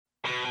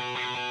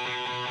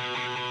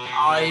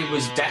I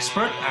was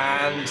desperate,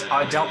 and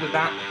I dealt with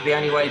that the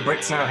only way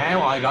Brits know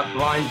how. I got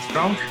blind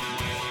drunk.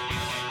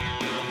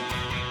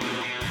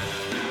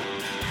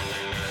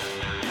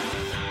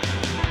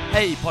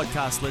 Hey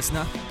podcast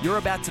listener, you're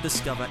about to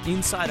discover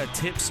insider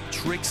tips,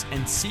 tricks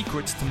and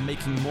secrets to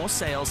making more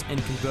sales and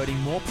converting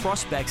more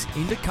prospects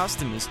into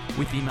customers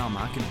with email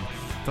marketing.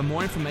 For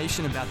more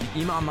information about the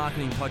Email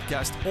Marketing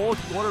Podcast or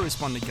the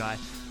Autoresponder Guide,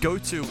 go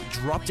to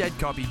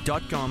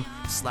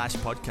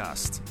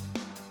dropdeadcopy.com/podcast.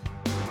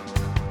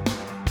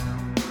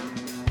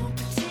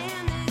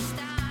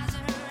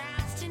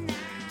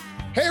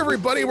 Hey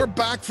everybody, we're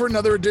back for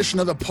another edition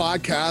of the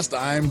podcast.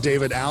 I'm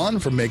David Allen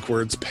from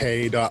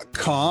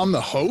MakeWordsPay.com,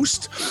 the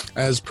host,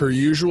 as per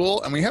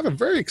usual. And we have a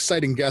very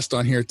exciting guest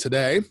on here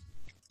today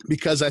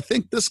because I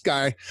think this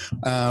guy,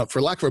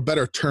 for lack of a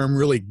better term,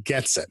 really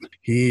gets it.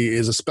 He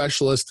is a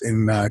specialist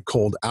in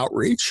cold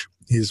outreach.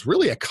 He's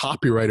really a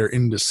copywriter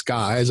in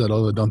disguise. I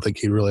don't think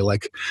he'd really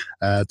like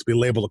to be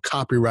labeled a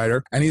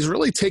copywriter. And he's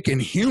really taken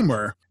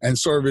humor and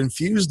sort of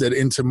infused it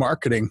into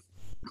marketing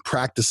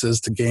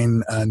practices to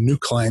gain new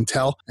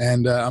clientele.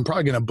 And I'm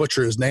probably going to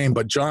butcher his name,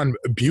 but John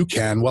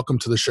Buchan, welcome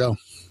to the show.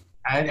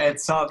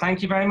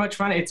 Thank you very much,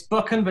 man. It's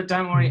Buchan, but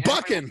don't worry.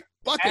 Buchan,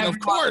 of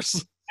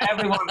course.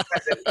 Everyone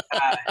says it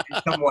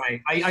in some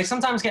way. I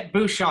sometimes get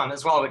Buchan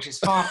as well, which is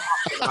far.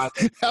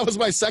 That was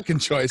my second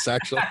choice,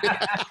 actually.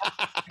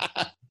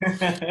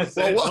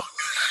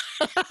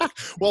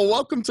 Well,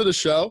 welcome to the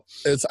show.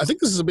 I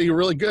think this will be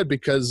really good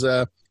because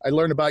I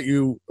learned about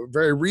you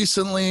very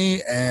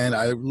recently, and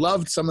I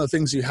loved some of the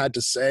things you had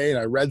to say, and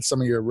I read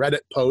some of your Reddit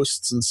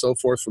posts and so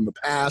forth from the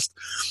past.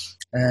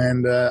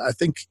 And I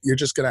think you're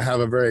just going to have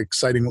a very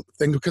exciting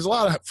thing because a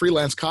lot of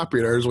freelance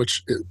copywriters,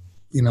 which is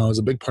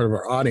a big part of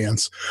our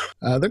audience,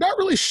 they're not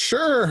really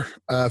sure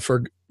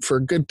for a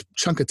good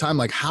chunk of time,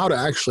 like how to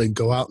actually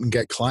go out and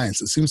get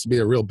clients. It seems to be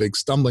a real big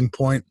stumbling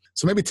point.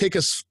 So maybe take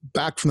us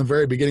back from the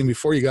very beginning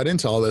before you got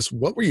into all this.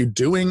 What were you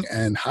doing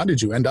and how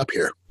did you end up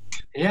here?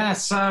 Yeah,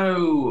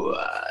 so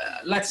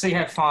let's see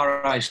how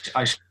far I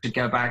should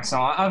go back.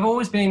 So I've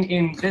always been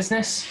in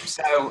business.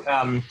 So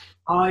let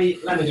me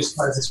just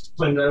close this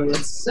window.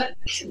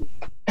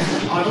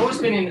 I've always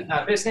been in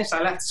business.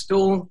 I left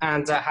school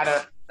and had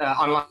an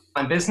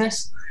online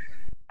business.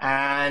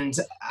 And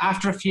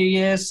after a few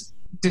years,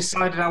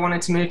 decided I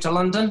wanted to move to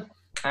London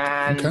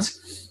and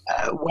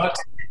worked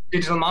in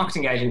digital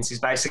marketing agencies,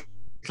 basically.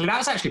 That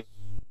was actually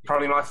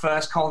probably my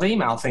first cold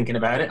email, thinking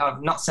about it.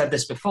 I've not said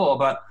this before,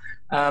 but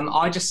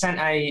I just sent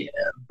a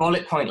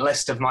bullet point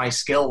list of my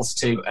skills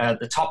to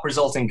the top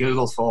result in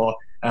Google for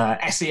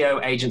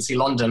SEO agency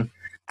London,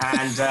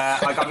 and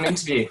I got an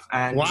interview.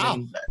 And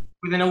wow.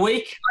 Within a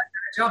week,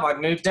 I got a job. I'd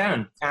moved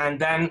down. And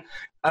then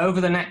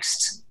over the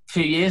next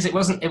few years, it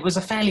was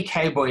a fairly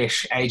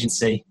cowboyish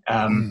agency.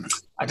 I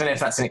don't know if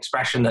that's an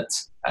expression that.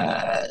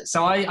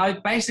 So I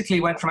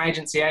basically went from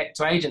agency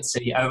to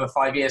agency over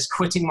 5 years,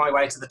 quitting my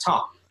way to the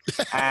top.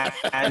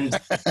 And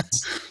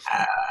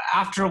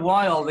after a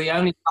while, the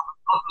only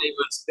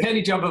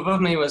job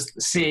above me was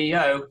the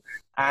CEO,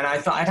 and I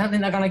thought, I don't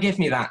think they're going to give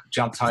me that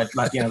job title,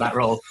 that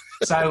role.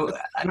 So,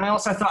 and I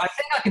also thought, I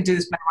think I can do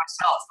this better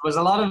myself. There was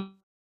a lot of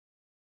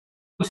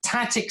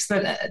tactics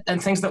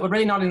and things that were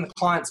really not in the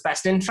client's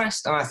best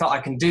interest, and I thought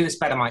I can do this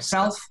better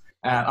myself,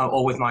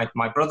 or with my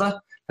brother,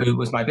 who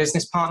was my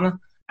business partner,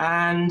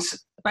 and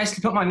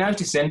basically put my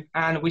notice in,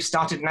 and we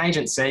started an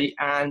agency,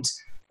 and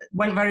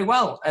went very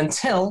well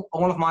until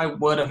all of my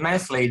word of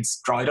mouth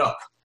leads dried up.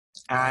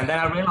 And then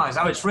I realized,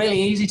 it's really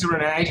easy to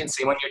run an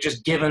agency when you're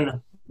just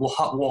given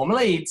hot, warm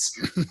leads.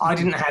 I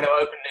didn't know how to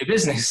open new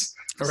business.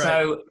 Right.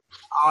 So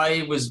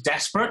I was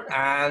desperate,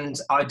 and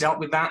I dealt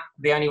with that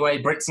the only way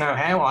Brits know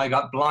how. I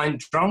got blind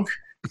drunk.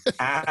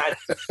 And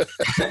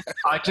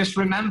I just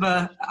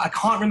remember, I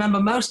can't remember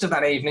most of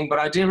that evening, but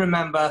I do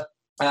remember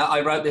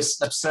I wrote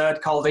this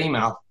absurd cold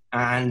email.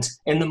 And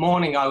in the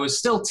morning, I was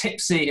still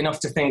tipsy enough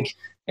to think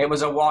it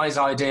was a wise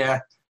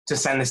idea to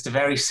send this to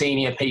very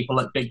senior people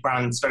at big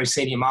brands, very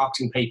senior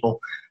marketing people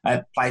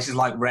at places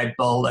like Red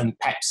Bull and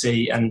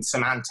Pepsi and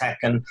Symantec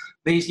and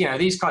these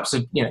types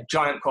of,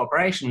 giant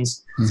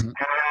corporations. Mm-hmm.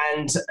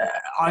 And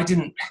I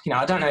didn't,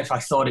 I don't know if I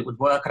thought it would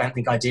work. I don't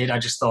think I did. I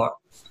just thought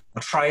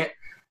I'll try it.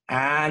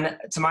 And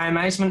to my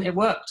amazement, it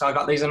worked. I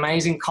got these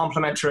amazing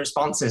complimentary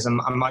responses. And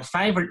my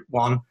favorite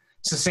one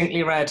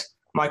succinctly read,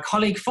 "My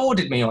colleague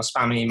forwarded me your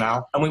spam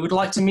email and we would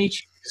like to meet you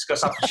to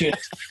discuss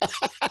opportunities,"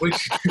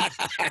 which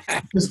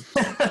is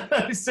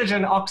such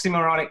an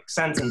oxymoronic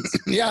sentence.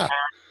 Yeah.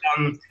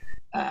 And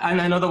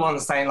another one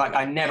saying,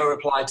 I never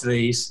replied to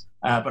these,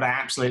 but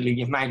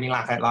you've made me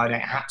laugh out loud.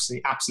 I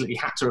absolutely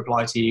had to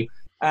reply to you.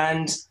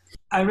 And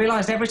I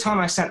realized every time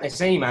I sent this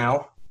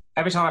email,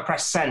 every time I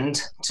pressed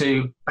send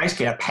to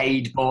basically a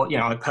paid,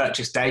 I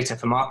purchased data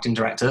for marketing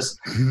directors.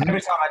 Mm-hmm.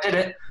 Every time I did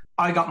it,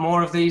 I got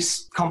more of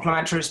these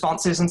complimentary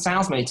responses and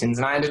sales meetings,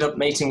 and I ended up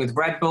meeting with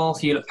Red Bull,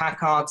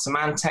 Hewlett-Packard,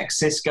 Symantec,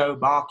 Cisco,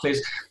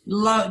 Barclays,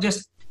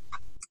 just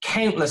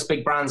countless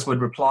big brands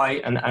would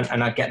reply and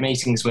I'd get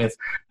meetings with.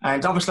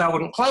 And obviously I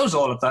wouldn't close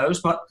all of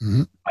those, but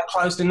I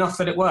closed enough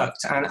that it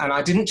worked. And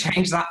I didn't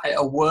change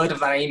a word of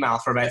that email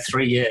for about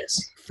 3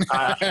 years.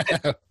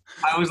 I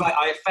was like,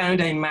 I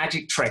found a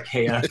magic trick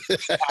here.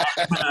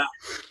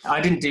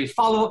 I didn't do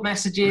follow-up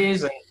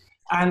messages.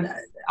 And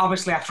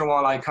obviously after a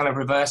while, I kind of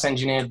reverse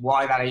engineered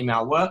why that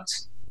email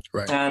worked.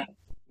 Right. And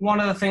one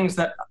of the things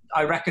that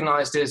I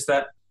recognized is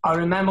that I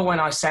remember when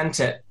I sent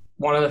it,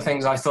 one of the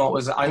things I thought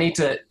was I need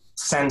to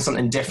send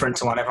something different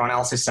to what everyone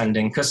else is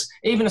sending. Because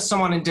even as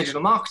someone in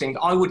digital marketing,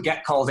 I would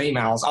get cold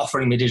emails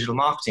offering me digital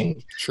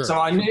marketing. Sure. So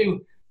I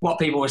knew what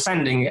people were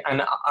sending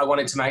and I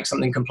wanted to make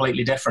something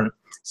completely different.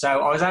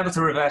 So I was able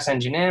to reverse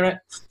engineer it.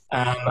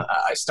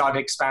 I started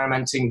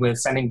experimenting with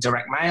sending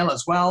direct mail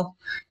as well.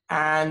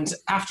 And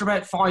after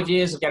about 5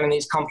 years of getting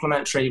these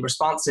complimentary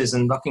responses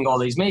and booking all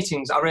these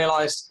meetings, I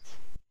realized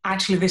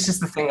actually this is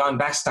the thing I'm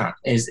best at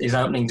is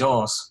opening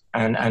doors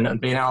and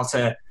being able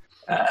to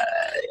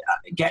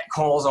get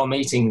calls or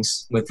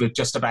meetings with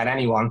just about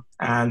anyone.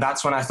 And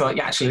that's when I thought,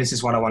 yeah, actually, this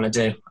is what I want to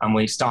do. And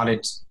we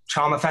started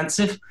Charm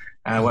Offensive,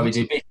 where we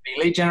do B2B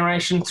lead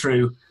generation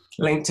through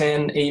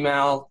LinkedIn,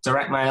 email,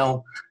 direct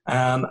mail.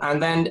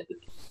 And then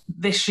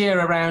this year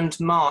around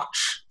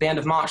March, the end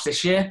of March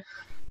this year,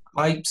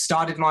 I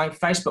started my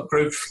Facebook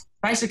group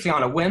basically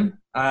on a whim.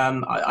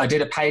 I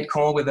did a paid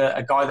call with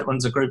a guy that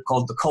runs a group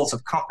called The Cult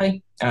of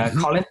Copy,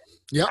 Colin.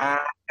 Yeah.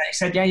 He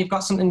said, yeah, you've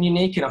got something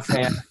unique enough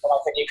here.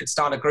 I think you could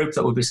start a group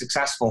that would be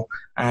successful.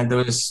 And there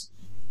was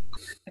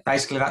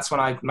basically, that's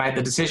when I made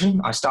the decision.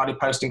 I started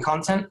posting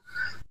content.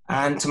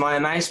 And to my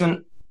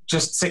amazement,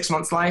 just 6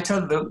 months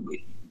later,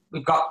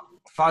 we've got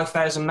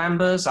 5,000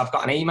 members. I've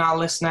got an email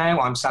list now.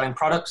 I'm selling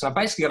products. And I've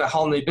basically got a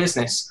whole new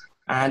business.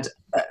 And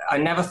I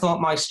never thought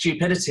my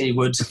stupidity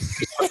would be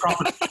a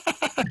problem.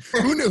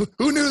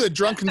 Who knew that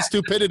drunken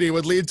stupidity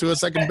would lead to a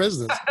second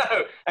business?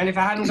 And if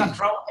I hadn't got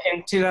drunk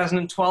in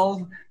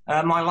 2012,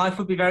 my life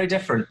would be very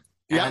different.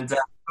 Yeah. And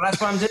that's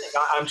what I'm doing.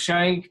 I'm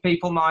showing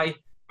people my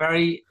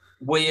very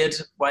weird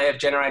way of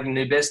generating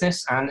new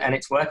business, and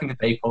it's working for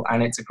people,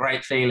 and it's a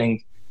great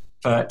feeling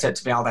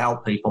to be able to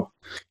help people.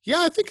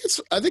 Yeah, I think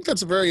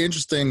that's a very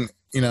interesting,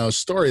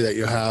 story that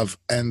you have,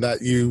 and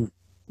that you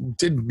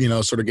did,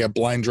 sort of get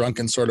blind drunk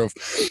and sort of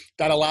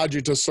that allowed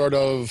you to sort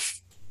of,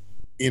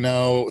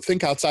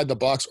 think outside the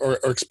box or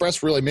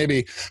express really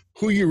maybe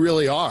who you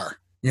really are,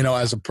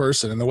 as a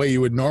person and the way you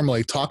would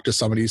normally talk to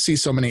somebody. You see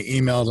so many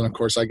emails, and of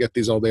course I get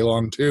these all day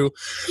long too,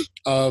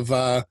 of,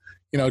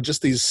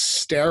 just these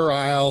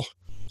sterile,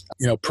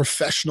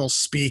 professional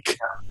speak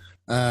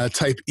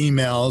type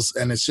emails,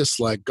 and it's just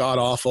like god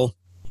awful.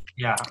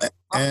 Yeah.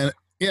 And,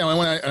 and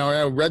when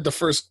I read the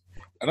first,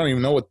 I don't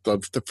even know what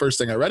the first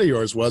thing I read of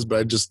yours was,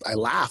 but I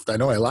laughed. I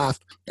know I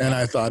laughed. And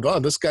I thought, oh,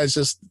 this guy's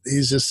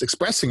he's just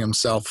expressing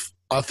himself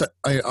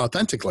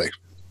authentically.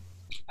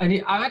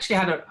 And I actually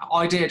had an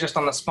idea just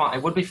on the spot.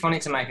 It would be funny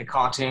to make a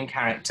cartoon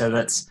character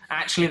that's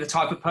actually the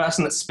type of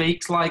person that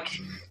speaks like,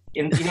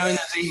 in those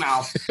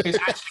emails, is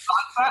actually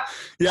like that.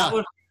 Yeah. That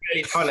would be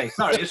really funny.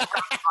 Sorry, it's a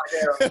great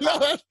idea.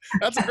 No,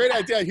 that's a great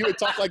idea. He would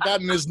talk like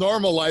that in his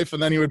normal life,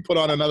 and then he would put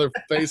on another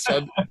face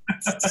to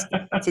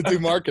do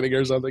marketing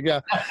or something.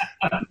 Yeah,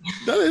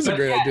 that is a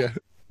great idea.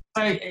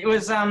 So it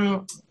was,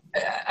 I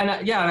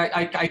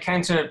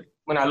came to,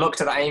 when I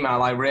looked at that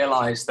email, I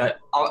realized that,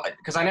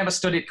 because I never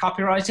studied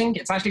copywriting,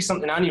 it's actually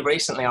something only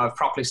recently I've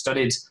properly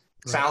studied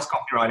sales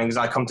copywriting as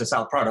I come to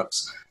sell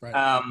products. Right.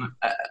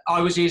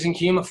 I was using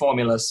humor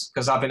formulas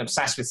because I've been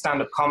obsessed with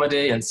stand-up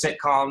comedy and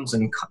sitcoms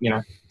and,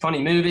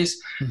 funny movies.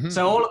 Mm-hmm.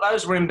 So all of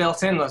those were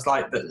inbuilt in. There's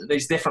like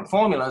these different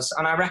formulas.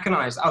 And I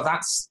recognized,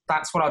 that's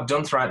what I've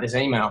done throughout this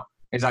email,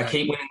 is I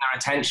keep winning their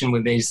attention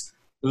with these,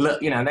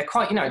 they're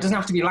quite, it doesn't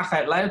have to be laugh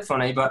out loud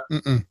funny, but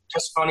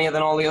just funnier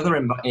than all the other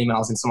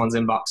emails in someone's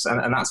inbox.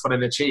 And that's what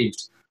it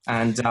achieved.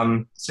 And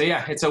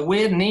it's a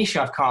weird niche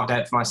I've carved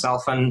out for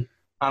myself, and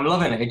I'm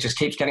loving it. It just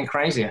keeps getting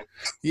crazier.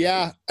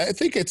 Yeah, I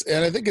think it's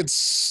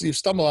you've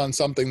stumbled on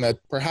something that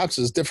perhaps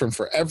is different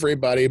for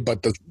everybody,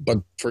 but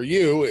for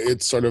you,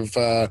 it's sort of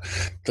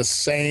the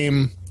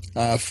same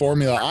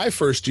formula I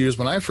first used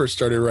when I first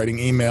started writing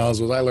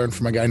emails. Was I learned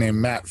from a guy named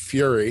Matt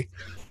Fury,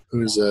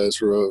 who's a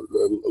sort of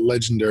a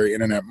legendary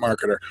internet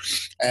marketer,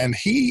 and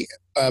he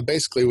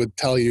basically would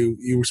tell you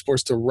were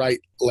supposed to write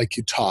like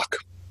you talk.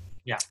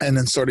 Yeah. And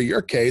then sort of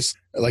your case,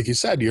 like you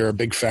said, you're a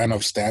big fan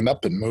of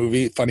stand-up and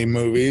funny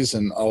movies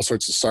and all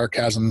sorts of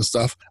sarcasm and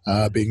stuff,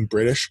 being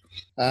British.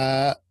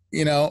 And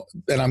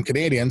I'm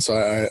Canadian,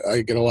 so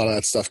I get a lot of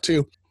that stuff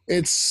too.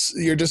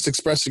 You're just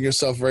expressing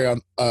yourself very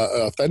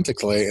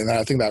authentically. And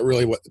I think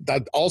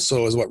that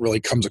also is what really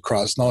comes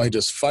across. Not only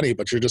just funny,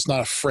 but you're just not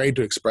afraid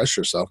to express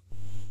yourself.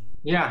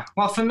 Yeah.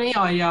 Well, for me,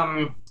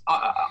 I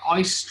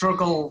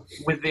struggle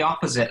with the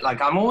opposite. Like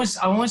I always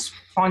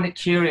find it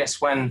curious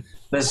when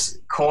there's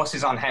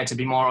courses on how to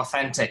be more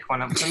authentic. For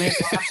me,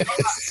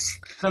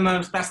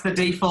 that's the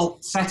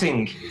default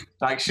setting.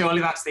 Like surely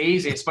that's the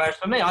easiest. But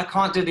for me, I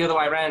can't do the other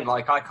way around.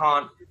 Like I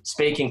can't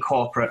speak in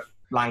corporate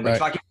language.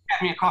 Right. Like if you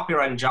gave me a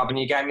copywriting job and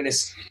you gave me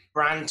this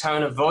brand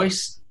tone of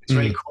voice, it this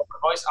really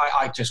corporate voice.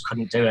 I just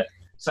couldn't do it.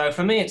 So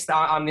for me,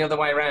 I'm the other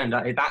way around.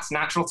 That's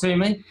natural to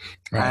me,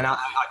 and I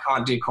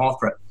can't do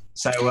corporate.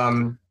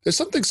 So there's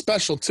something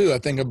special too, I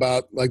think,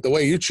 about like the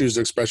way you choose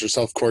to express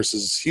yourself, of course,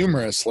 is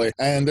humorously,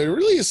 and there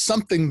really is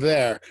something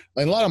there.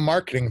 Like a lot of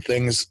marketing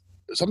things,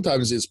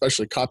 sometimes,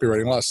 especially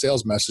copywriting, a lot of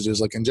sales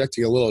messages, like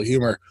injecting a little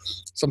humor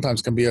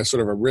sometimes can be a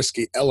sort of a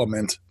risky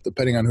element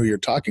depending on who you're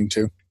talking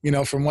to. You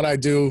know, from what I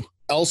do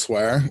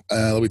elsewhere,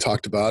 we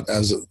talked about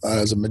as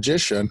a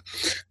magician,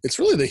 it's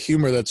really the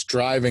humor that's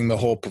driving the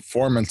whole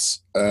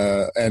performance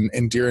and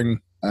endearing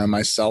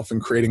myself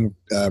and creating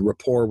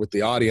rapport with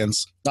the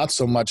audience, not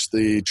so much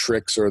the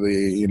tricks or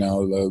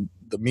the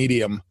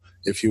medium,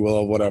 if you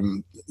will, of what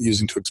I'm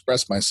using to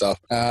express myself.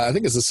 I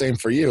think it's the same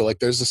for you. Like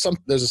there's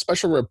a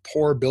special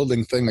rapport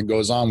building thing that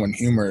goes on when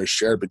humor is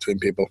shared between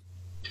people.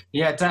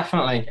 Yeah,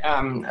 definitely.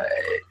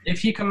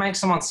 If you can make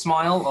someone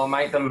smile or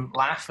make them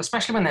laugh,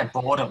 especially when they're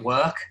bored at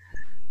work,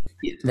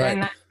 then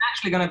that's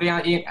actually going to be,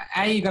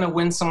 you're going to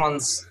win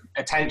someone's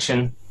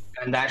attention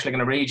and they're actually going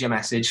to read your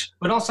message,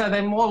 but also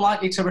they're more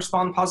likely to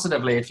respond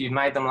positively if you've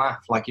made them laugh,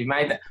 like you've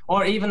made them,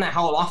 or even their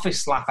whole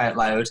office laugh out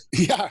loud.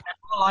 Yeah, they're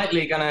more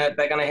likely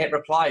they're gonna hit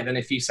reply than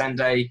if you send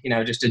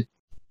just a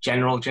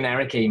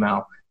generic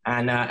email.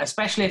 And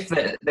especially if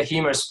the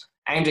humor is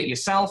aimed at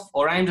yourself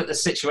or aimed at the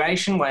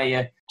situation where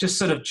you're just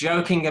sort of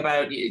joking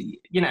about,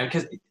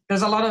 because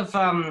there's a lot of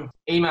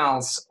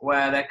emails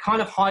where they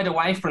kind of hide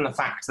away from the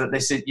fact that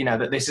this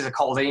is a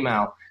cold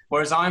email.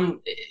 Whereas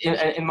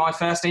in my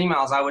first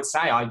emails, I would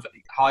say,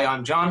 "Hi,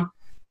 I'm John.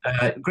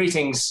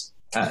 Greetings,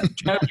 Joe.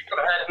 You've never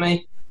heard of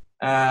me.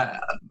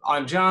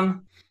 I'm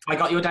John. I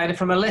got your data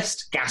from a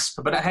list. Gasp!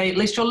 But hey, at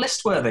least you're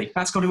list worthy.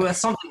 That's got to be worth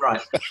something,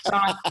 right?" So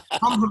I'm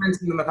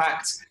complimenting them the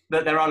fact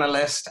that they're on a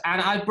list,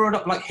 and I brought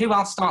up like, who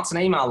else starts an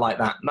email like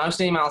that? Most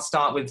emails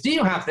start with, "Do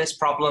you have this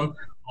problem?"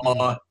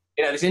 or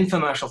this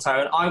infomercial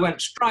tone. I went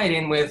straight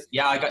in with,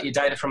 "Yeah, I got your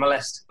data from a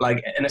list."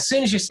 Like, and as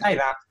soon as you say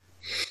that,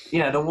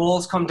 the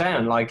walls come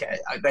down. Like,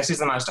 this is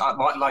the most,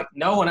 like,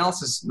 no one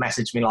else has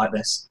messaged me like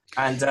this.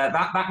 And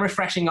that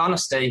refreshing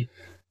honesty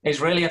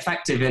is really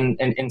effective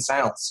in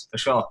sales, for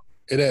sure.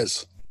 It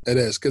is,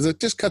 because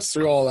it just cuts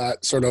through all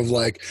that sort of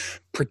like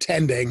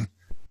pretending,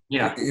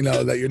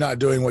 that you're not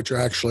doing what you're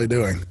actually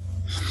doing.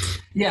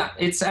 Yeah,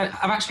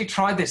 I've actually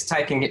tried this,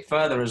 taking it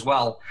further as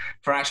well,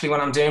 for actually when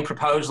I'm doing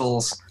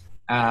proposals,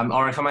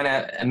 or if I'm in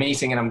a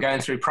meeting and I'm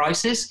going through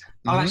prices,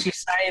 I'll actually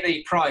say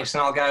the price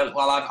and I'll go,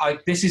 well,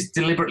 this is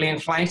deliberately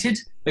inflated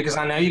because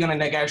I know you're going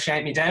to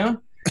negotiate me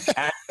down.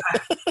 And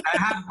I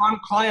had one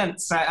client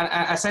say,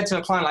 I said to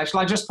a client, like, "Shall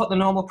I just put the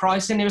normal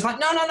price in?" He was like,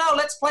 no,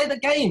 let's play the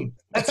game.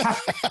 Let's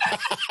have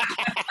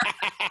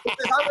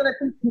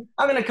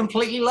I'm going to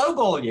completely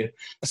lowball you.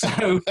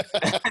 So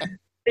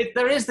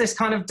there is this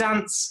kind of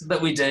dance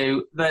that we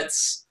do that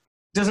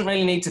doesn't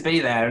really need to be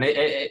there.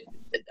 And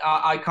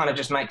I kind of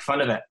just make fun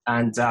of it.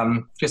 And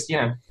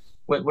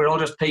we're all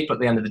just people at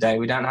the end of the day.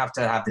 We don't have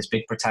to have this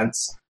big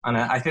pretense. And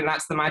I think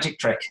that's the magic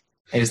trick,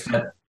 is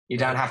that you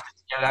don't have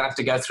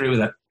to go through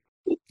with it.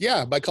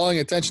 Yeah, by calling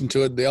attention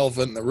to it, the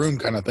elephant in the room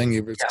kind of thing,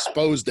 you've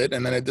exposed it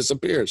and then it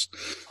disappears.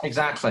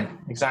 Exactly.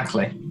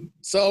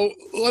 So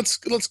let's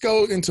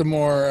go into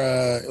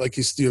more, like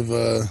you've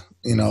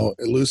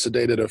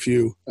elucidated a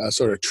few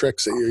sort of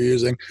tricks that you're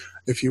using,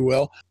 if you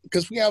will,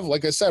 because we have,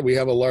 like I said, we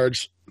have a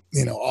large,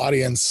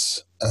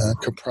 audience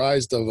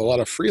comprised of a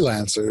lot of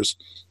freelancers.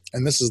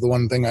 And this is the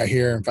one thing I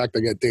hear. In fact, I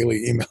get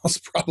daily emails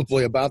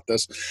probably about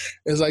this,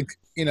 is like,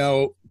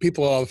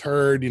 people have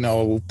heard,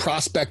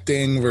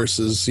 prospecting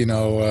versus,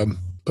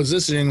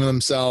 positioning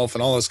themselves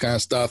and all this kind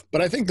of stuff.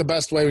 But I think the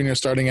best way when you're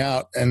starting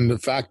out, and in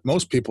fact,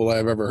 most people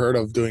I've ever heard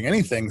of doing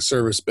anything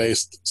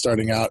service-based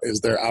starting out,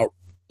 is they're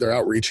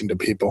outreaching to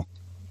people.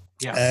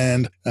 Yeah.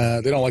 And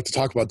they don't like to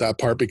talk about that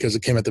part because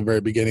it came at the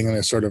very beginning, and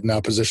they sort of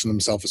now position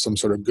themselves as some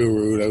sort of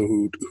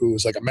guru who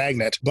is like a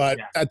magnet. But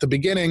at the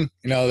beginning,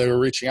 they were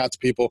reaching out to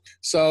people.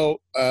 So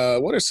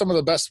what are some of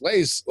the best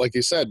ways, like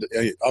you said,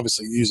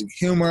 obviously using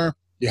humor?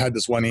 You had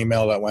this one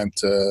email that went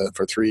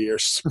for 3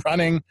 years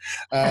running.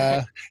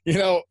 What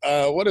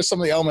are some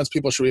of the elements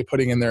people should be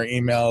putting in their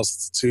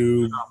emails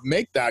to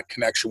make that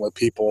connection with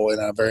people in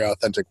a very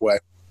authentic way?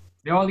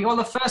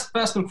 The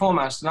first and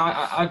foremost, and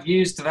I've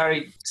used a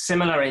very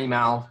similar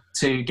email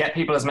to get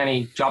people as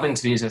many job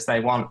interviews as they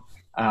want.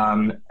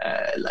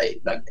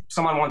 Like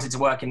someone wanted to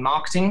work in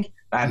marketing,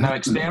 they had no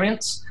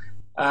experience,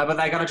 but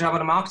they got a job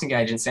at a marketing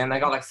agency and they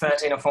got like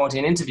 13 or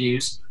 14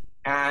 interviews.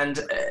 And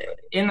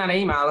in that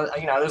email,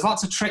 there's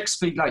lots of tricks,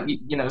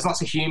 there's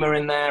lots of humor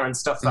in there and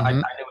stuff that I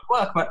knew would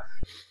work, but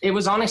it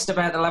was honest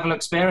about the level of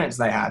experience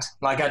they had.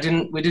 Like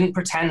we didn't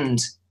pretend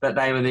that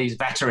they were these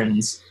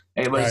veterans.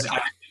 It was,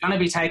 I'm going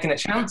to be taking a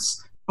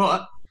chance,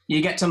 but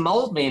you get to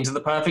mold me into the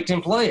perfect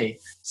employee.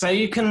 So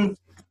you can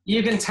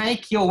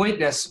take your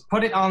weakness,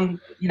 put it on,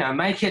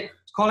 make it,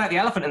 call out the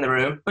elephant in the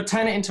room, but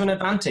turn it into an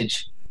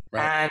advantage.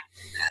 Right. And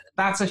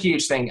that's a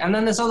huge thing. And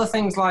then there's other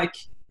things like,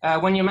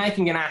 when you're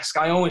making an ask,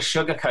 I always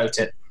sugarcoat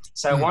it.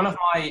 So one of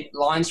my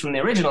lines from the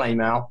original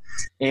email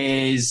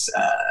is,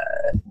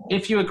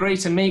 if you agree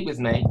to meet with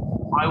me,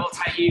 I will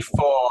take you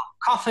for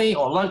coffee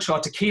or lunch or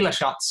tequila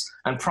shots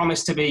and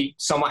promise to be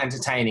somewhat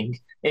entertaining.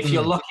 If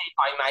you're lucky,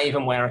 I may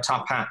even wear a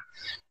top hat.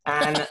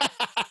 And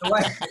the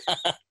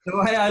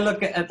way I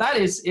look at that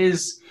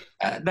is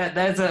that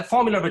there's a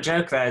formula of a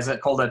joke there is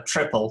called a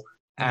triple.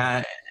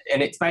 And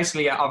it's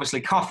basically,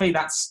 obviously, coffee,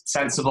 that's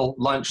sensible.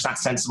 Lunch,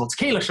 that's sensible.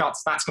 Tequila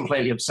shots, that's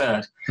completely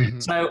absurd.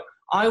 So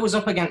I was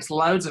up against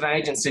loads of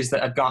agencies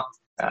that have got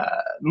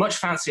much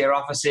fancier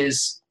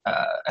offices,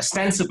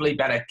 ostensibly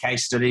better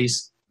case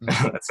studies.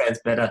 That sounds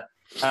better.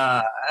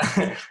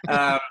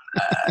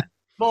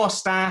 More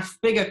staff,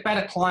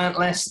 better client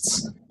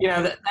lists. You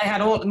know, they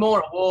had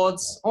more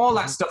awards, all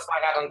that stuff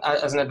I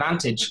had as an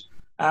advantage.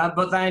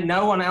 But then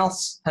no one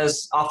else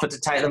has offered to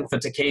take them for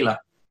tequila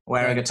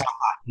wearing a top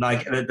hat.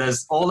 Like,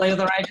 there's all the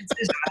other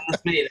agencies, and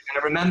there's me. They're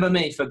going to remember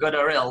me for good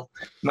or ill,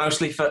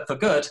 mostly for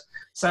good.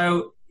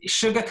 So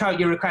sugarcoat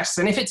your requests.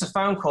 And if it's a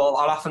phone call,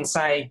 I'll often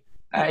say,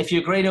 if you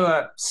agree to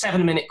a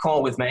 7-minute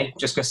call with me,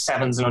 just because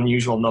 7's an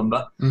unusual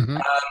number,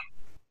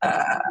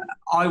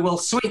 I will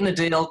sweeten the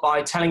deal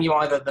by telling you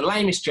either the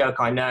lamest joke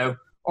I know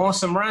or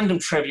some random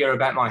trivia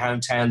about my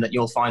hometown that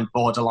you'll find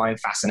borderline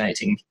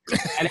fascinating.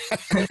 And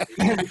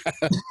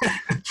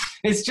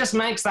it just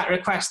makes that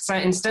request, so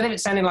instead of it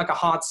sounding like a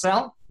hard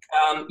sell,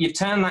 you've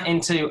turned that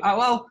into,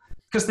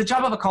 because the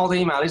job of a cold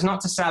email is not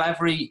to sell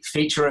every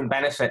feature and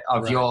benefit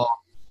of your,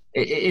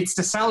 it's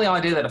to sell the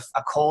idea that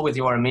a call with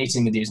you or a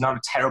meeting with you is not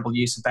a terrible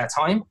use of their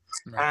time.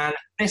 And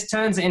this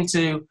turns it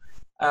into,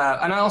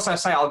 and I also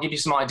say, I'll give you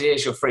some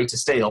ideas you're free to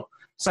steal.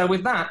 So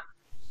with that,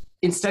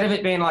 instead of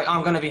it being like,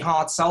 I'm going to be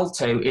hard sold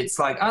to, it's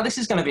like, this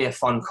is going to be a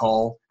fun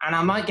call, and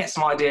I might get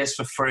some ideas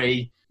for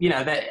free, you know,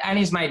 and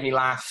he's made me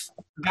laugh.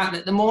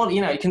 The more,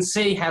 you know, you can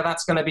see how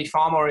that's going to be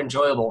far more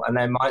enjoyable, and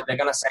they're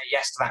going to say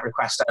yes to that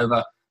request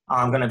over,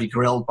 I'm going to be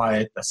grilled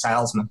by the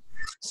salesman.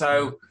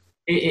 So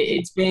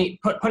it's being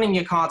putting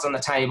your cards on the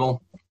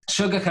table,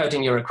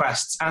 sugarcoating your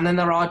requests, and then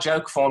there are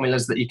joke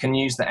formulas that you can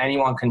use that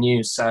anyone can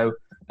use. So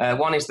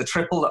one is the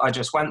triple that I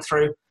just went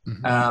through.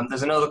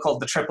 There's another called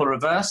the triple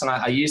reverse, and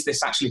I use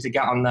this actually to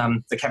get on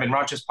the Kevin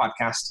Rogers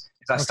podcast.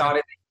 I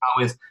started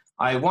with,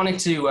 I wanted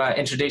to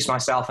introduce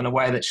myself in a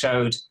way that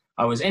showed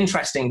I was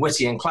interesting,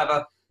 witty, and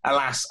clever.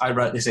 Alas, I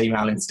wrote this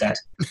email instead.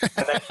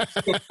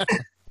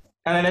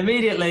 And then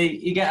immediately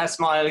you get a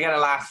smile, you get a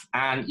laugh,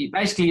 and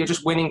you're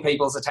just winning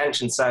people's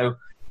attention. So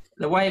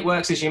the way it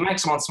works is you make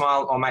someone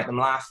smile or make them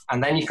laugh,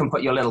 and then you can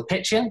put your little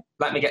pitch in.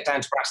 Let me get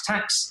down to brass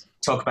tacks,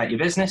 talk about your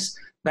business.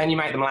 Then you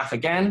make them laugh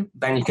again.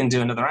 Then you can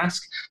do another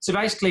ask. So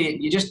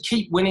basically, you just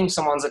keep winning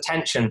someone's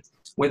attention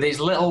with these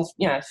little,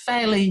 you know,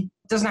 fairly,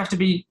 doesn't have to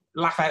be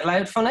laugh out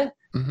loud funny,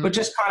 but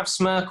just kind of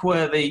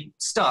smirk-worthy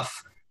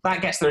stuff.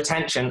 That gets their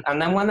attention.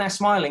 And then when they're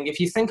smiling, if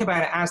you think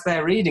about it as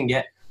they're reading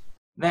it,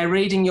 they're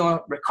reading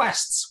your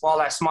requests while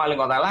they're smiling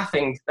or they're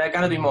laughing, they're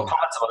going to be more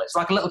palatable. It's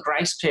like a little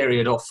grace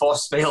period or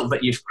force field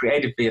that you've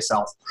created for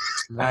yourself.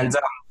 And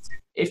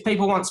if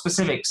people want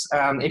specifics,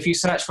 if you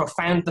search for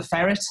Found the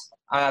Ferret,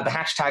 the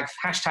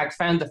hashtag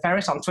Found the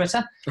Ferret on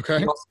Twitter, you've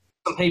got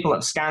some people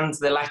have scanned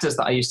the letters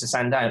that I used to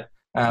send out,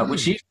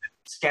 which used to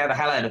scare the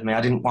hell out of me.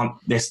 I didn't want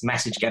this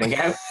message getting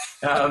out.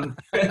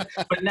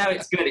 But now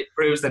it's good. It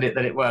proves that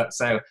it works.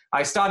 So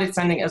I started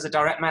sending it as a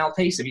direct mail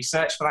piece. If you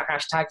search for that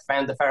hashtag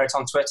Found the Ferret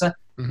on Twitter,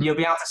 you'll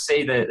be able to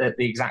see the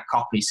exact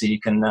copy so you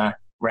can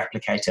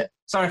replicate it.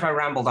 Sorry if I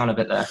rambled on a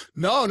bit there.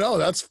 No,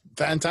 that's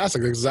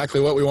fantastic. That's exactly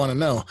what we want to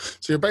know.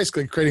 So you're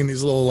basically creating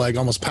these little, like,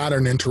 almost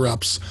pattern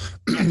interrupts.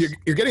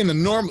 You're getting the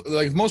norm,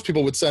 like most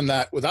people would send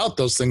that without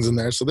those things in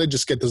there. So they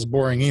just get this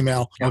boring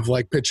email of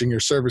like pitching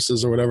your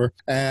services or whatever.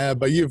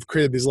 But you've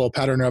created these little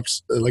pattern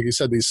interrupts, like you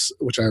said, these,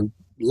 which I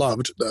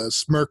loved,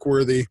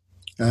 smirk-worthy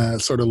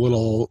sort of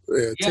little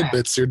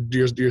tidbits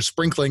you're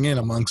sprinkling in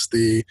amongst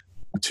the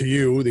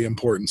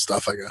important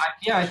stuff, I guess.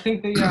 I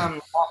think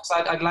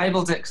I'd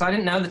labeled it because I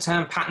didn't know the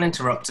term pattern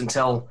interrupt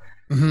until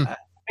I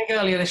think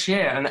earlier this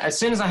year. And as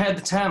soon as I heard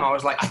the term, I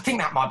was like, I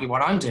think that might be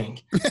what I'm doing.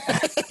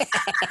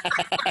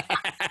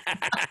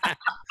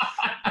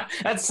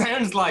 That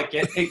sounds like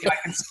it.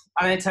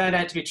 And it turned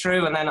out to be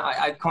true. And then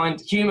I coined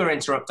humor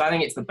interrupt. I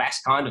think it's the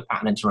best kind of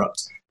pattern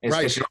interrupt. It's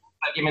right. You're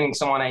giving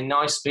someone a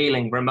nice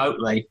feeling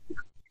remotely.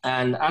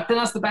 And I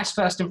think that's the best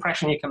first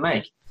impression you can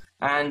make.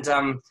 And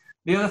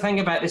the other thing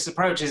about this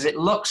approach is it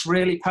looks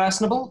really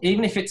personable,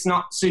 even if it's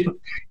not super.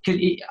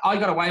 I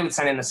got away with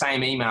sending the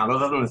same email,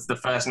 other than the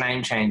first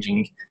name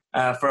changing,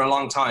 for a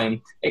long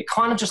time. It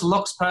kind of just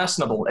looks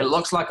personable. It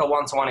looks like a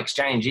one-to-one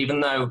exchange, even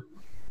though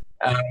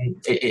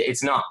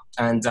it's not.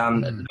 And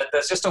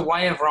there's just a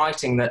way of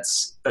writing that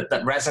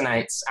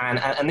resonates.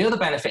 And the other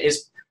benefit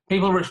is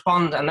people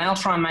respond, and they'll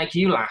try and make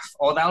you laugh,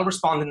 or they'll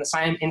respond in the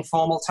same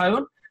informal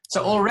tone.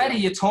 So already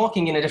you're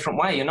talking in a different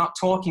way. You're not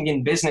talking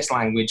in business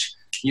language.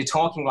 You're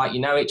talking like you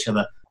know each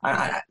other.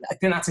 I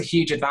think that's a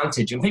huge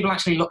advantage. And people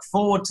actually look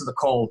forward to the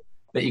call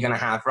that you're going to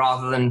have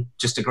rather than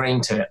just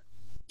agreeing to it.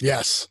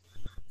 Yes.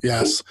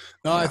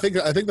 No, I think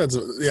that's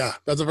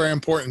a very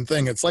important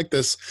thing. It's like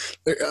this,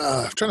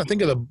 I'm trying to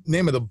think of the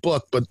name of the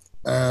book, but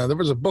there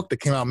was a book that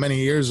came out many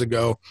years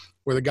ago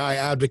where the guy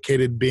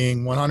advocated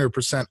being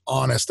 100%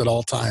 honest at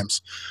all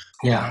times.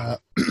 Yeah.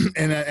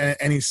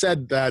 And he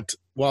said that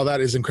while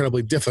that is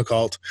incredibly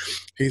difficult,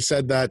 he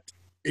said that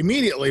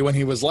immediately when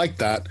he was like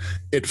that,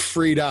 it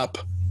freed up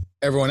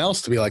everyone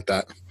else to be like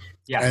that.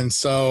 Yeah. And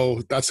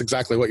so that's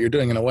exactly what you're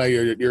doing in a way.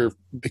 You're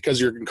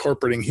because you're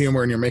incorporating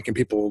humor and you're making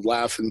people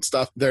laugh and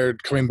stuff. They're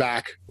coming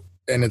back,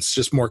 and it's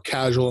just more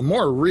casual and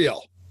more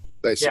real,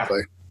 basically.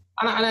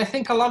 Yeah. And I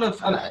think a lot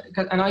of,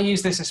 and I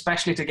use this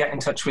especially to get in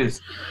touch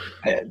with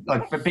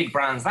like the big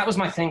brands. That was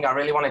my thing. I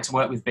really wanted to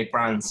work with big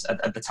brands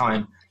at the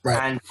time. Right.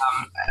 And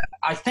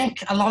I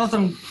think a lot of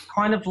them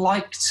kind of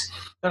liked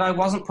that I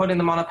wasn't putting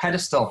them on a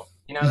pedestal.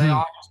 You know, they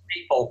are just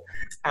people,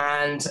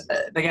 and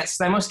they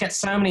must get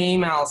so many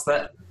emails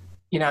that,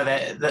 you know,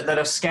 that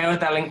have scoured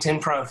their LinkedIn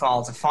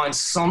profile to find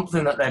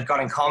something that they've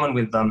got in common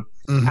with them.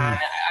 And I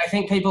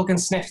think people can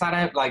sniff that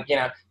out, like, you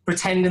know,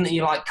 pretending that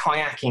you like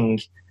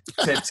kayaking.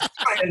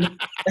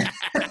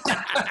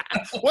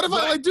 What if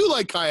I do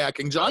like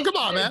kayaking, John? Come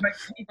on, man.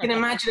 You can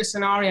imagine a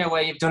scenario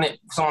where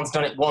someone's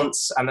done it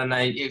once, and then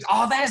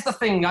there's the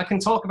thing, I can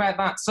talk about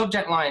that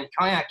subject line,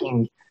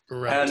 kayaking.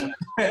 Right.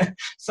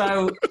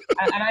 So,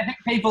 and I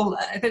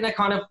think they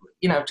kind of,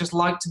 you know, just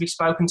like to be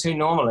spoken to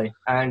normally.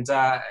 And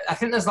I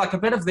think there's like a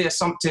bit of the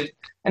assumptive,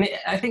 and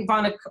I think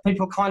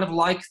people kind of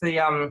like the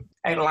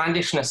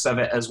outlandishness of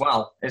it as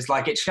well. It's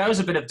like it shows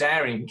a bit of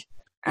daring.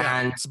 Yeah,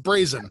 and it's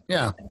brazen.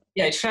 Yeah,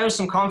 it shows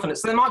some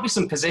confidence. There might be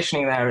some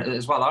positioning there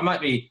as well. I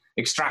might be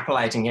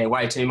extrapolating here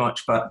way too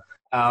much, but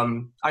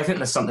I think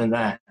there's something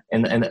there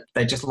in that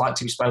they just like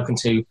to be spoken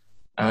to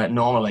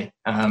normally.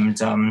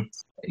 And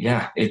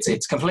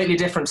it's completely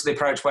different to the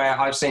approach where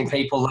I've seen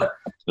people that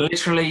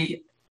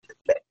literally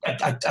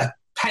are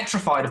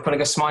petrified of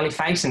putting a smiley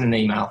face in an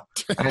email.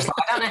 And it's like,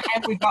 I don't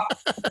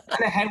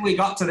know how we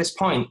got to this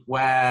point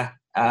where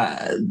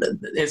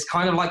it's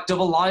kind of like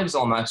double lives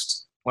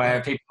almost,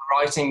 where people are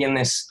writing in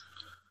this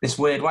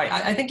weird way.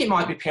 I think it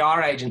might be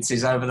PR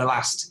agencies over the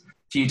last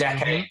few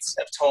decades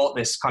have taught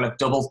this kind of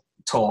double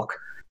talk.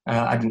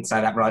 I didn't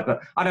say that right, but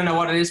I don't know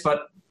what it is,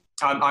 but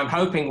I'm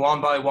hoping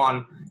one by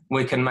one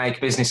we can make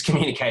business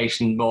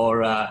communication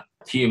more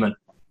human.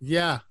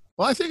 Yeah.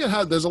 Well, I think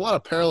there's a lot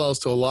of parallels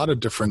to a lot of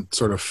different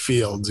sort of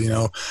fields, you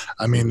know.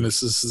 I mean,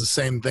 this is the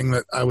same thing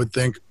that I would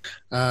think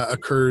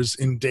occurs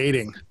in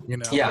dating, you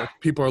know. Yeah.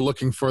 People are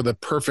looking for the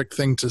perfect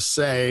thing to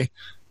say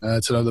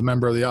to the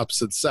member of the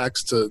opposite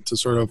sex to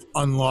sort of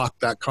unlock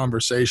that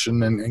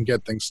conversation and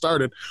get things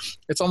started.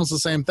 It's almost the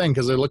same thing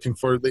because they're looking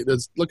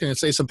to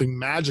say something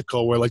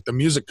magical where like the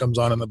music comes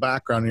on in the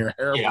background and your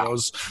hair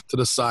blows to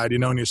the side, you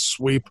know, and you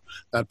sweep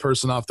that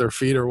person off their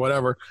feet or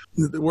whatever.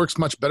 It works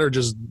much better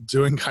just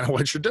doing kind of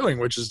what you're doing,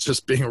 which is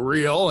just being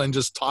real and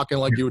just talking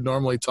like you would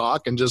normally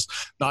talk and just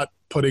not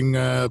putting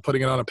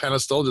it on a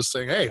pedestal, just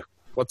saying, hey,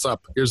 what's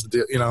up? Here's the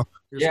deal, you know,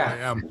 here's who I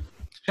am.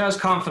 Shows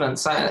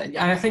confidence.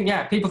 I think,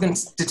 people can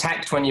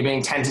detect when you're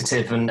being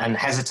tentative and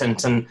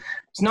hesitant, and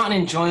it's not an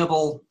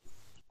enjoyable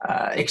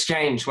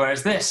exchange.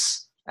 Whereas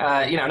this,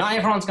 not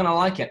everyone's going to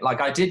like it.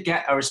 Like I did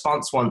get a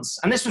response once,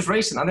 and this was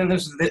recent. I think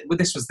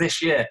this was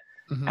this year,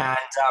 and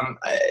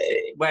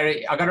where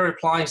I got a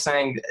reply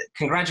saying,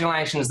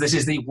 "Congratulations, this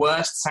is the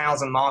worst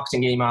sales and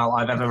marketing email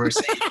I've ever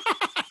received."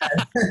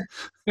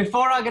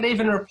 Before I could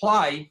even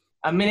reply,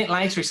 a minute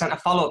later he sent a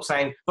follow-up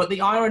saying, "But the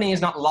irony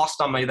is not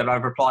lost on me that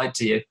I've replied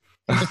to you."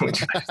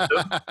 Which I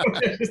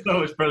just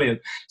thought was brilliant.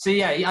 So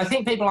I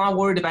think people are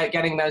worried about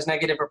getting those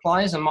negative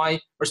replies, and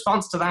my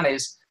response to that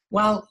is,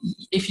 well,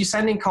 if you're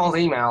sending cold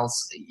emails,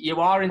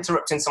 you are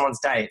interrupting someone's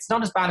day. It's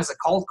not as bad as a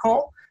cold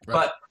call,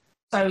 but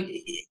so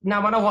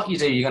no matter what you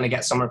do, you're going to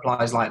get some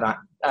replies like that.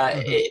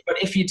 But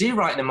if you do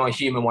write in a more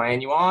human way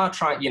and you are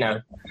trying,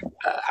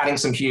 adding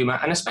some humor,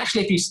 and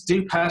especially if you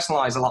do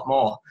personalize a lot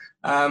more,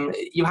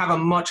 you have a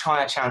much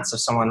higher chance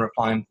of someone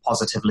replying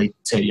positively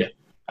to you.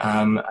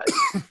 And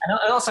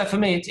also for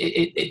me,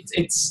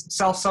 it's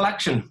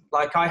self-selection.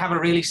 Like I have a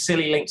really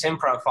silly LinkedIn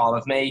profile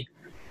of me,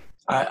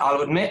 I'll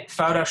admit,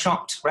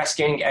 photoshopped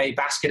rescuing a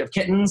basket of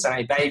kittens and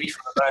a baby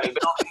from a burning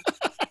building.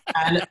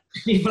 And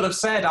people have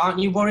said, aren't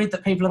you worried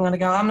that people are going to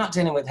go, I'm not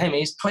dealing with him,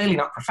 he's clearly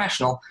not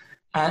professional.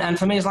 And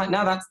for me, it's like,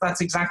 no,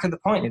 that's exactly the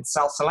point. It's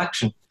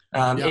self-selection.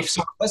 If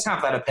someone does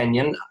have that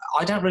opinion,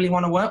 I don't really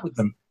want to work with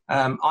them.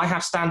 I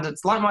have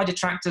standards. Like my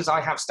detractors,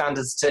 I have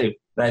standards too.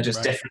 They're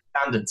just different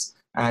standards.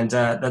 And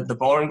the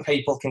boring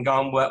people can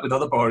go and work with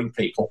other boring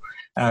people.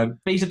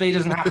 B2B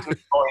doesn't have to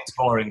be boring to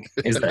boring,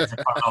 is there?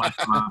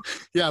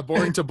 Yeah,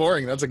 boring to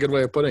boring. That's a good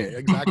way of putting it.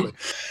 Exactly.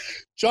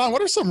 John,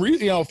 what are some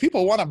reasons, if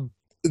people want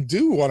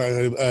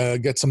to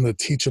get some of the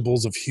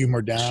teachables of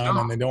humor down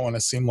and they don't want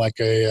to seem like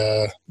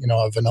a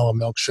vanilla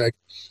milkshake,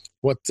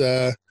 what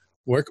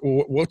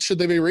should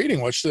they be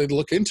reading? What should they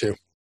look into?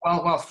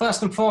 Well,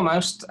 first and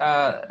foremost,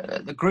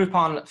 the group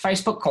on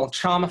Facebook called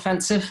Charm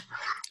Offensive.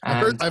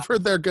 I've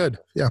heard they're good.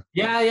 Yeah.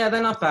 Yeah,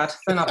 they're not bad.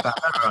 They're not bad.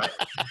 That's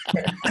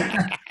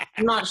right.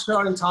 I'm not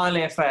sure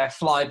entirely if they're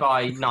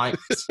fly-by-night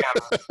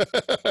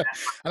scammers.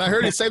 And I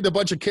heard he saved a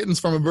bunch of kittens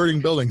from a burning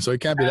building, so he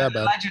can't be that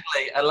bad.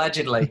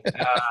 Allegedly.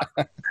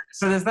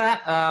 So there's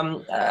that.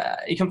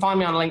 You can find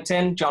me on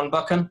LinkedIn, John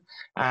Buchan,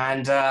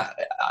 and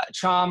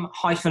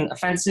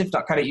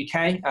charm-offensive.co.uk.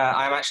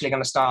 I'm actually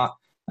going to start,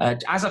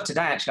 as of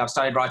today, actually, I've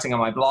started writing on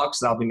my blog,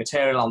 so there'll be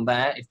material on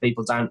there if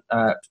people don't,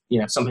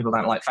 some people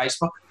don't like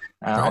Facebook.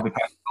 I'll be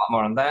posting a lot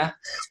more on there.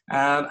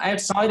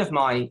 Outside of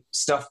my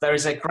stuff, there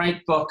is a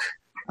great book,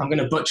 I'm going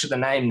to butcher the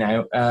name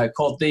now,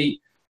 called The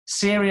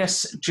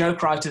Serious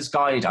Joke Writer's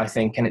Guide, I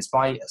think, and it's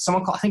by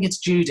someone called, I think it's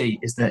Judy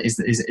is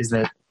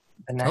the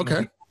name.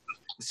 Okay.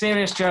 The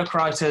Serious Joke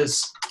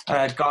Writer's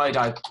Guide,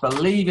 I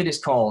believe it is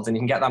called, and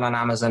you can get that on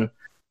Amazon.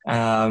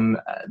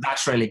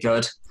 That's really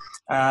good.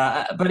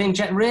 But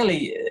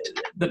really,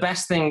 the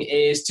best thing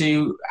is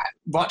to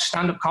watch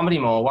stand-up comedy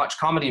more, watch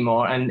comedy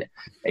more, and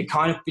it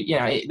kind of,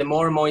 the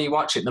more and more you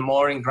watch it, the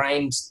more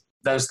ingrained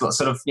those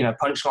sort of,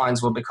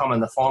 punchlines will become,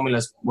 and the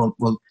formulas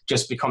will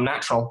just become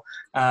natural.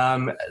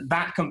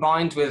 That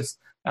combined with,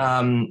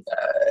 going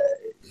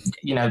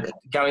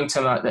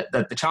to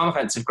the Charm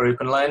Offensive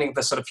group and learning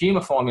the sort of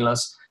humor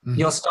formulas,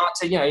 you'll start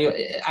to,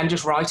 and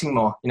just writing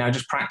more,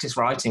 just practice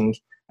writing.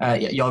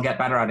 You'll get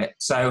better at it.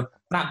 So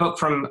that book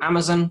from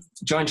Amazon,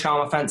 join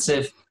Charm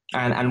Offensive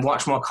and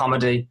watch more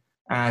comedy,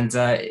 and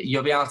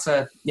you'll be able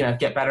to,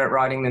 get better at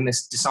writing in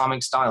this disarming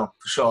style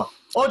for sure.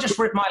 Or just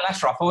rip my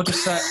letter off, or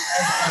just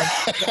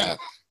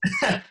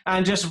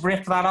and just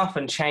rip that off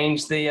and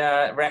change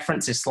the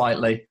references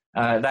slightly.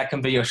 That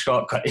can be your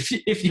shortcut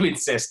if you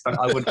insist, but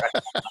I wouldn't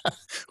recommend that.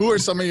 Who are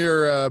some of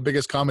your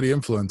biggest comedy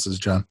influences,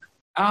 John?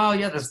 Oh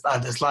yeah,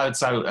 there's loads.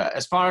 So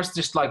as far as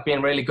just like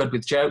being really good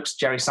with jokes,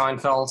 Jerry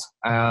Seinfeld,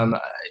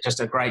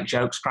 just a great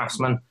jokes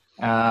craftsman.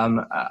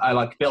 I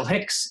like Bill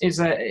Hicks is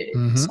someone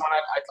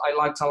I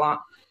liked a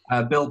lot.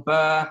 Bill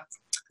Burr,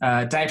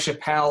 Dave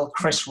Chappelle,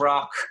 Chris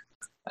Rock.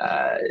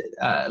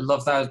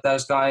 Love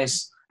those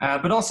guys.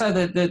 But also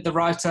the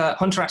writer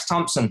Hunter S.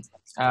 Thompson.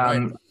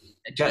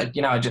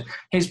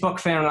 His book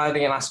Fear and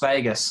Loathing in Las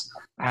Vegas,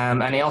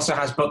 and he also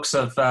has books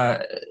of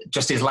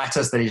just his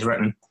letters that he's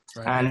written.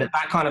 Right. And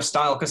that kind of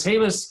style, because he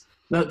was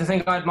the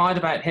thing I admired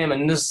about him,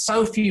 and there's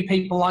so few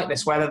people like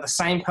this where they're the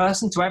same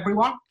person to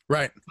everyone.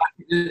 Right. Like,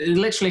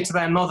 literally to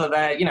their mother,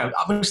 they're,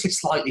 obviously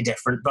slightly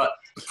different, but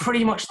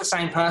pretty much the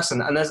same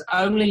person. And there's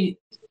only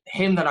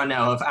him that I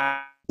know of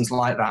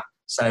like that.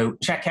 So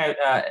check out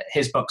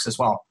his books as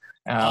well.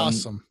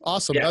 Awesome.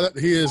 Yeah.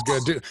 He is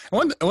good, dude.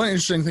 One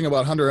interesting thing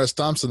about Hunter S.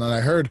 Thompson that I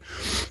heard,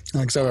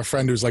 because I have a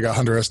friend who's like a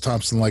Hunter S.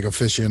 Thompson like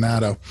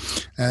aficionado,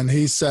 and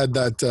he said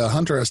that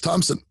Hunter S.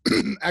 Thompson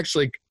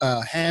actually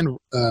hand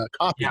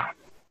copied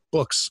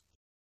books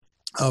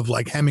of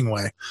like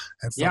Hemingway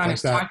and stuff like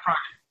that.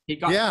 He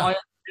got fired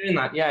for doing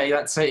that. Yeah,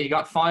 that's it. He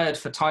got fired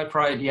for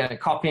typewriter. Yeah,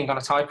 copying on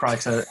a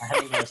typewriter.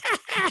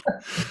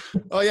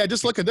 Oh yeah,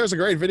 just look at. There's a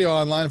great video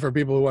online for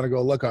people who want to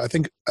go look. I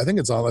think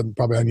it's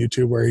probably on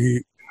YouTube where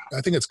I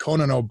think it's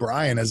Conan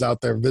O'Brien is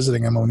out there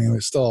visiting him when he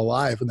was still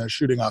alive, and they're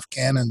shooting off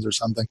cannons or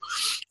something.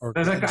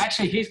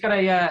 Actually, he's got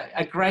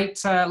a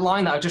great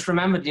line that I just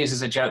remembered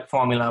uses a joke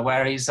formula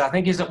where I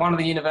think he's at one of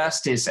the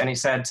universities, and he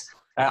said,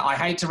 I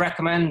hate to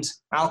recommend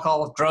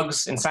alcohol,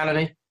 drugs,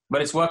 insanity,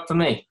 but it's worked for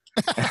me.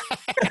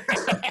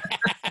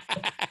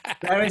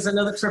 There is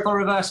another triple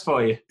reverse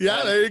for you.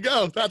 Yeah, there you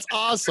go. That's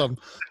awesome.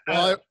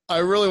 Well, I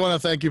really want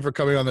to thank you for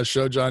coming on the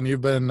show, John.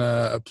 You've been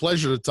a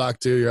pleasure to talk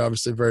to. You're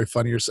obviously very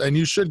funny, and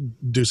you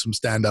should do some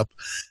stand-up.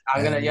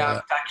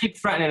 I keep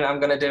threatening I'm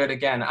going to do it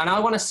again. And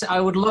I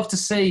would love to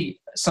see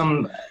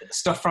some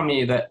stuff from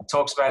you that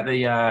talks about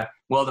the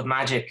world of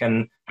magic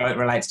and how it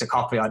relates to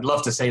copy. I'd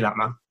love to see that,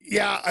 man.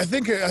 Yeah, I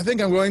think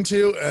I'm going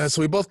to.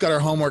 So we both got our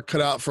homework cut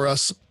out for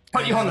us.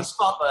 Put you on the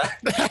spot there.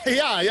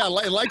 yeah.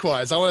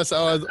 Likewise, I want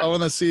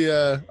to see.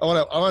 I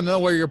want to know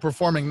where you're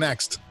performing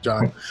next,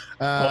 John.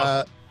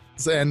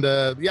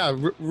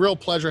 Real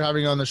pleasure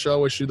having you on the show.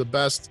 Wish you the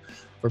best.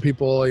 For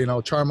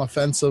people, Charm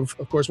Offensive,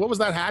 of course. What was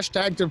that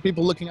hashtag to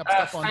people looking up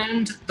stuff on?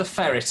 Found the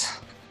ferret.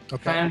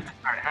 Okay. Found the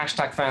ferret.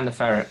 Hashtag found the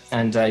ferret,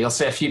 and you'll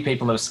see a few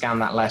people who have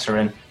scanned that letter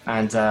in,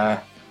 and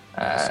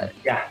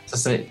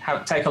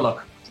take a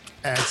look.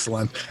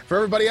 Excellent. For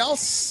everybody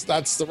else,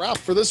 that's the wrap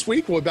for this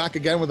week. We'll be back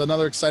again with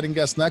another exciting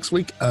guest next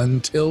week.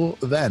 Until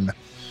then.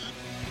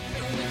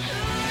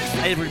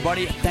 Hey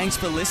everybody, thanks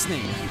for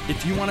listening.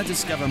 If you want to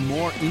discover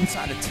more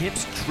insider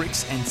tips,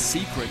 tricks, and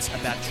secrets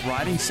about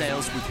driving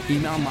sales with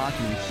email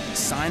marketing,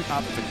 sign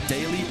up for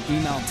daily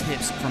email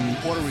tips from the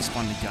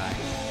autoresponder guy.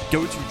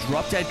 Go to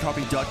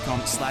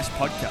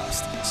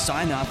dropdeadcopy.com/podcast,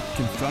 sign up,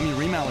 confirm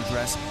your email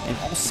address, and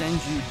I'll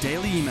send you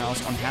daily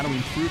emails on how to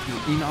improve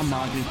your email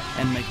marketing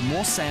and make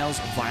more sales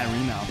via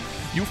email.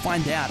 You'll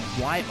find out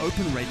why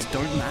open rates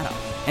don't matter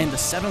and the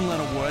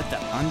 7-letter word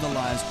that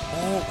underlies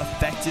all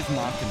effective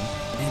marketing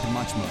and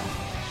much more.